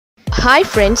Hi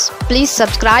friends, please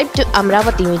subscribe to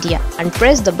Amaravathi Media and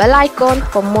press the bell icon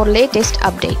for more latest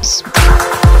updates.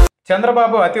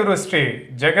 Chandrababu అతివృష్టి,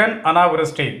 జగన్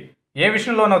అనావృష్టి ఏ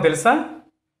విషయంలోనో తెలుసా?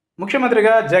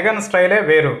 ముఖ్యమంత్రిగా జగన్ స్టైలే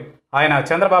వేరు. ఆయన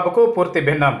చంద్రబాబుకు పూర్తి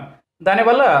భిన్నం.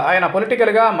 దానివల్ల ఆయన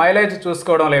పొలిటికల్గా మైలేజ్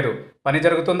చూసుకోవడం లేదు. పని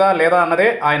జరుగుతుందా లేదా అన్నదే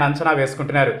ఆయన అంచనా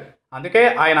వేసుకుంటున్నారు. అందుకే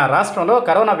ఆయన రాష్ట్రంలో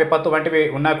కరోనా విపత్తు వంటివి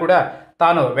ఉన్నా కూడా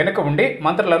తాను వెనుక ఉండి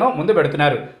మంత్రులను ముందు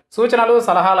పెడుతున్నారు. సూచనలు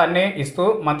సలహాలు అన్నీ ఇస్తూ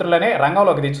మంత్రులనే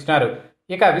రంగంలోకి దించుతున్నారు.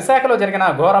 ఇక విశాఖలో జరిగిన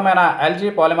ఘోరమైన ఎల్జీ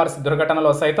పాలిమర్స్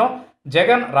దుర్ఘటనలో సైతం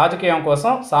జగన్ రాజకీయం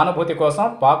కోసం, సానుభూతి కోసం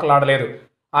పాకులాడలేదు.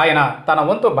 ఆయన తన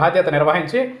వంతు బాధ్యత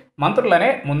నిర్వహించి మంత్రులనే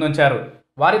ముందుంచారు.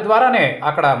 వారి ద్వారానే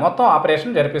అక్కడ మొత్తం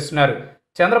ఆపరేషన్ జరిపిస్తున్నారు.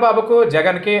 చంద్రబాబుకు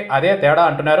జగన్కి అదే తేడా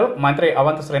అంటున్నారు మంత్రి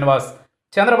అవంతి శ్రీనివాస్.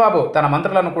 చంద్రబాబు తన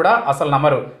మంత్రులను కూడా అసలు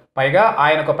నమ్మరు. పైగా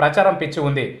ఆయనకు ప్రచారం పిచ్చి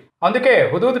ఉంది. అందుకే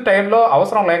హుదూద్ టైంలో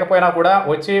అవసరం లేకపోయినా కూడా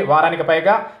వచ్చి వారానికి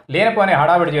పైగా లేనిపోని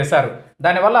హడావిడి చేశారు.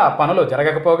 దానివల్ల పనులు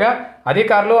జరగకపోగా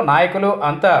అధికారులు, నాయకులు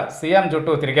అంతా సీఎం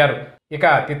చుట్టూ తిరిగారు. ఇక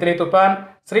తిత్లీ తుఫాన్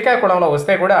శ్రీకాకుళంలో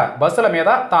వస్తే కూడా బస్సుల మీద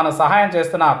తాను సహాయం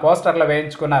చేస్తున్న పోస్టర్లు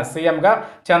వేయించుకున్న సీఎంగా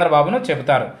చంద్రబాబును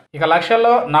చెబుతారు. ఇక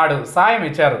లక్షల్లో నాడు సాయం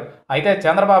ఇచ్చారు. అయితే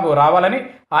చంద్రబాబు రావాలని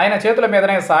ఆయన చేతుల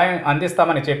మీదనే సాయం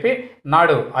అందిస్తామని చెప్పి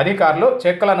నాడు అధికారులు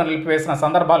చెక్కులను నిలిపివేసిన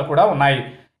సందర్భాలు కూడా ఉన్నాయి.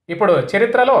 ఇప్పుడు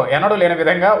చరిత్రలో ఎన్నడూ లేని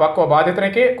విధంగా ఒక్కో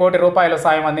బాధితునికి ₹1,00,00,000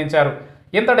 సాయం అందించారు.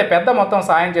 ఇంతటి పెద్ద మొత్తం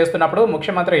సాయం చేస్తున్నప్పుడు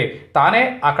ముఖ్యమంత్రి తానే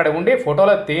అక్కడ ఉండి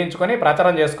ఫోటోలు తీయించుకొని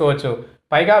ప్రచారం చేసుకోవచ్చు.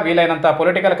 పైగా వీలైనంత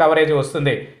పొలిటికల్ కవరేజ్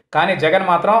వస్తుంది. కానీ జగన్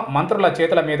మాత్రం మంత్రుల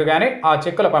చేతుల మీదుగానే ఆ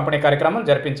చెక్కుల పంపిణీ కార్యక్రమం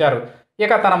జరిపించారు.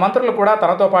 ఇక తన మంత్రులు కూడా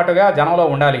తనతో పాటుగా జనంలో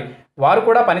ఉండాలి. వారు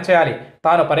కూడా పనిచేయాలి,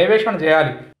 తాను పర్యవేక్షణ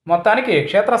చేయాలి. మొత్తానికి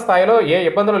క్షేత్రస్థాయిలో ఏ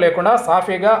ఇబ్బందులు లేకుండా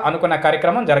సాఫీగా అనుకున్న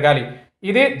కార్యక్రమం జరగాలి.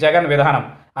 ఇది జగన్ విధానం.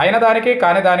 అయిన దానికి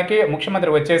కాని దానికి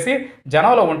ముఖ్యమంత్రి వచ్చేసి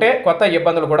జనంలో ఉంటే కొత్త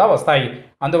ఇబ్బందులు కూడా వస్తాయి.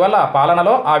 అందువల్ల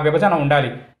పాలనలో ఆ విభజన ఉండాలి.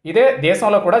 ఇదే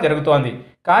దేశంలో కూడా జరుగుతోంది.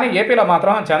 కానీ ఏపీలో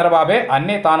మాత్రం చంద్రబాబే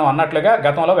అన్నీ తాను అన్నట్లుగా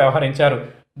గతంలో వ్యవహరించారు.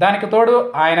 దానికి తోడు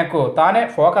ఆయనకు తానే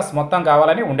ఫోకస్ మొత్తం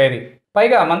కావాలని ఉండేది.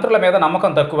 పైగా మంత్రుల మీద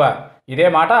నమ్మకం తక్కువ. ఇదే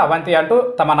మాట అవంతి అంటూ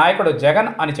తమ నాయకుడు జగన్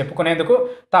అని చెప్పుకునేందుకు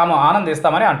తాము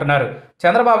ఆనందిస్తామని అంటున్నారు.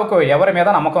 చంద్రబాబుకు ఎవరి మీద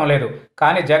నమ్మకం లేదు.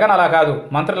 కానీ జగన్ అలా కాదు,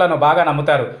 మంత్రులను బాగా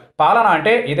నమ్ముతారు. పాలన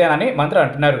అంటే ఇదేనని మంత్రి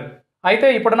అంటున్నారు. అయితే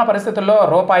ఇప్పుడున్న పరిస్థితుల్లో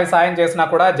రూపాయి సాయం చేసినా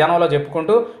కూడా జనంలో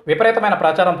చెప్పుకుంటూ విపరీతమైన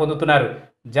ప్రచారం పొందుతున్నారు.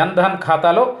 జన్ధన్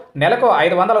ఖాతాలో నెలకు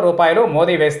 ₹500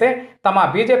 మోదీ వేస్తే తమ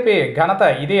బీజేపీ ఘనత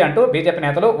ఇది అంటూ బీజేపీ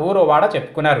నేతలు ఊరు వాడ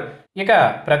చెప్పుకున్నారు. ఇక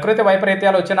ప్రకృతి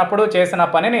వైపరీత్యాలు వచ్చినప్పుడు చేసిన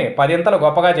పనిని 10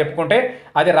 గొప్పగా చెప్పుకుంటే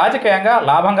అది రాజకీయంగా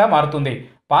లాభంగా మారుతుంది.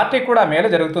 పార్టీకి కూడా మేలు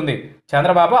జరుగుతుంది.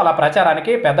 చంద్రబాబు అలా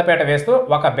ప్రచారానికి పెద్దపీట వేస్తూ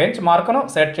ఒక బెంచ్ మార్కును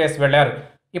సెట్ చేసి వెళ్లారు.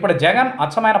 ఇప్పుడు జగన్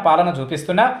అచ్చమైన పాలన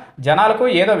చూపిస్తున్నా జనాలకు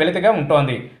ఏదో వెలితిగా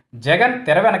ఉంటోంది. జగన్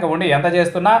తెర వెనక ఉండి ఎంత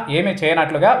చేస్తున్నా ఏమీ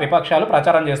చేయనట్లుగా విపక్షాలు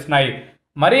ప్రచారం చేస్తున్నాయి.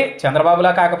 మరి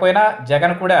చంద్రబాబులా కాకపోయినా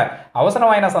జగన్ కూడా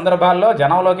అవసరమైన సందర్భాల్లో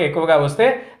జనంలోకి ఎక్కువగా వస్తే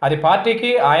అది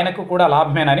పార్టీకి, ఆయనకు కూడా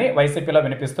లాభమేనని వైసీపీలో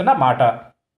వినిపిస్తున్న మాట.